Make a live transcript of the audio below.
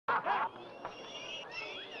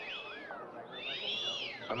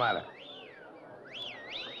Tomada.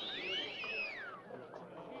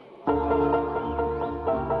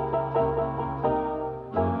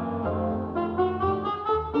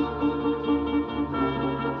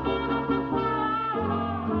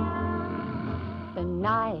 The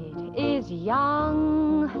night is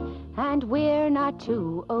young and we're not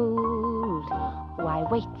too old. Why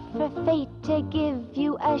wait for fate to give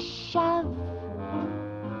you a shove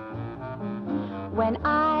when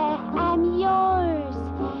I am yours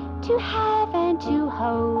to have and to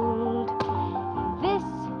hold? This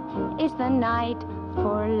is the night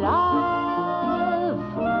for love,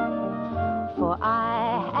 for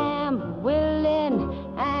I am willing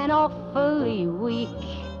and awfully weak,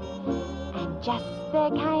 and just the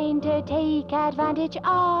kind to take advantage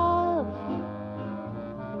of.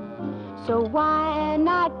 So why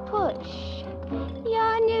not push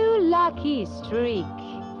your new lucky streak?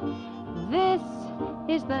 This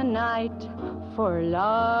is the night for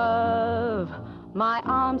love. My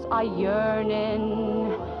arms are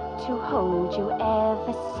yearning to hold you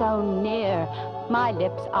ever so near. My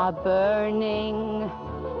lips are burning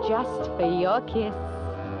just for your kiss.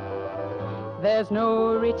 There's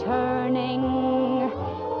no returning.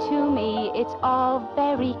 To me, it's all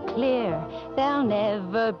very clear. There'll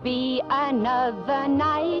never be another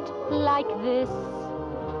night like this.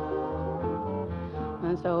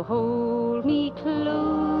 And so hold me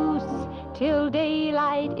close till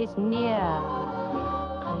daylight is near,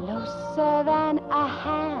 closer than a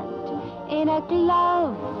hand in a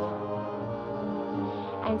glove,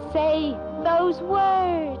 and say those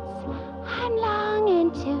words I'm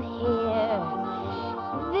longing to hear.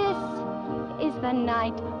 This is the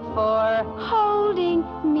night for holding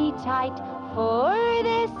me tight, for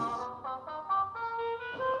this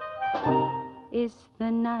is the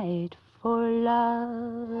night for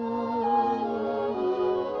love.